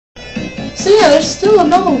So yeah, there's still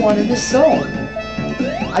another one in this zone.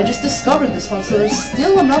 I just discovered this one, so there's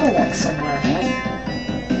still another one somewhere.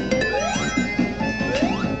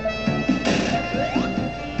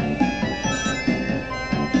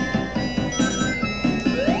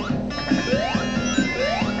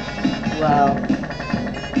 Wow.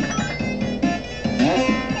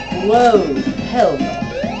 Whoa, hell no.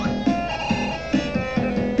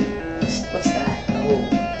 What's that? Oh.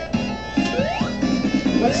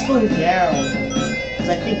 Let's go down. Because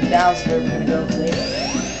I think down's where we're gonna go later.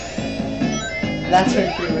 That's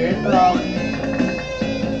pretty weird.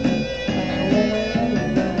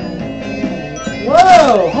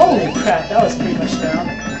 Whoa! Holy crap, that was pretty much down.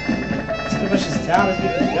 It's pretty much as down as we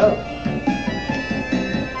can go.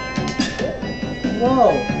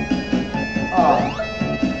 Whoa! Aw.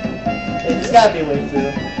 Hey, there's gotta be a way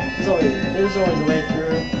through. There's always a way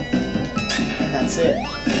through. And that's it.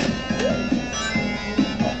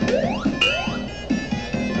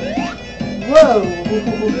 Whoa!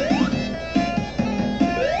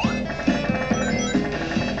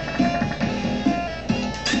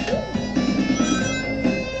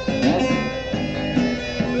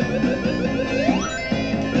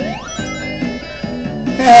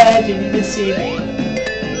 Didn't even see me.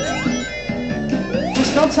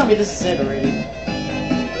 Just don't tell me this is it already.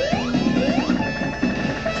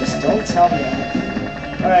 Just don't tell me.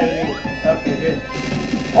 Alright, okay, good.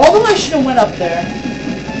 Although I should have went up there.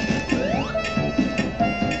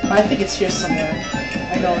 I think it's here somewhere.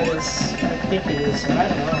 I know it is. I think it is. I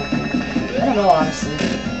don't know. I don't know, honestly.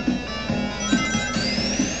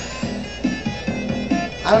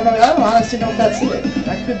 I don't honestly know if that's it.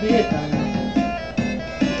 That could be it, man.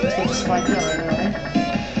 We'll just find out right now, right?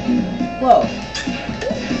 Whoa.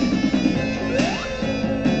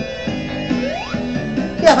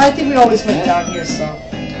 Yeah, but I think we always went down here, so.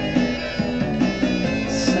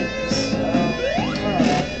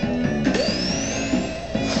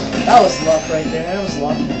 That was luck right there. That was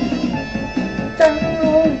luck.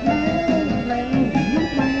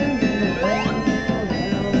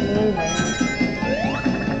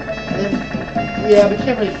 Yeah, we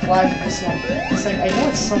can't really fly from this one. It's like, I know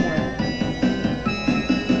it's somewhere.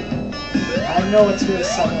 I know it's really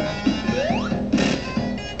somewhere.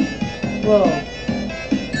 Whoa.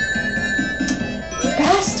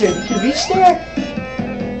 Bastard, you can reach there?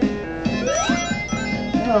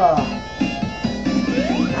 Oh.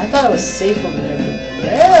 I thought it was safe over there,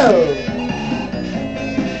 but no!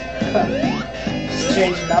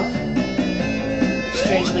 Strange enough.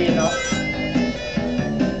 Strangely enough.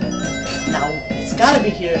 Now, it's gotta be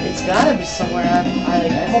here. It's gotta be somewhere. I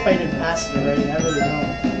hope I didn't pass it already. I really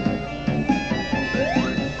don't.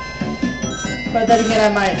 But then again,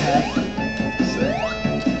 I might have. So,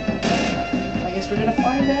 I guess we're gonna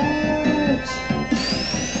find out.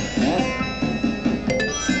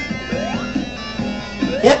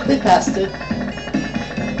 Yep, we passed it.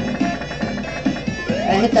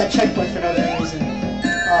 I hit that checkpoint for no reason.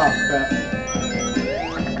 Oh crap.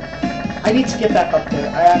 I need to get back up there.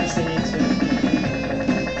 I honestly need to.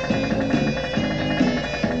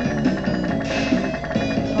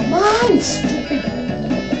 Come on, stupid.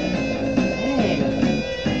 Dang.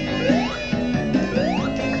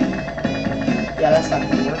 Yeah, that's not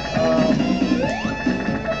gonna work.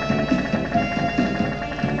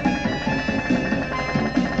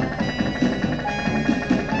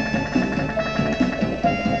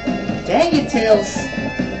 Dang it, Tails!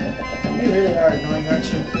 You really are annoying,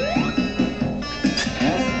 aren't you?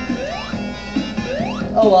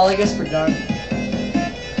 Oh well, I guess we're done.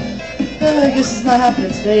 I guess it's not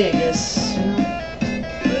happening today, I guess.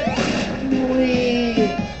 Whee!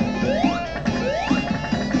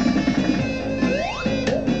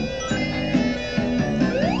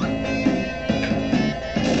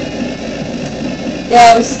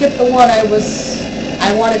 Yeah, we skipped the one I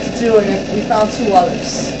wanted to do, and we found two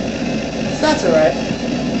others. So that's alright.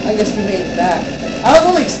 I guess we made it back. I was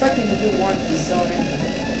only expecting to do one for the zone anyway.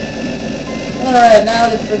 Alright, now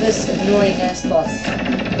that for this annoying ass boss.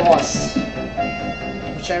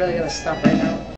 Which I really gotta stop right now.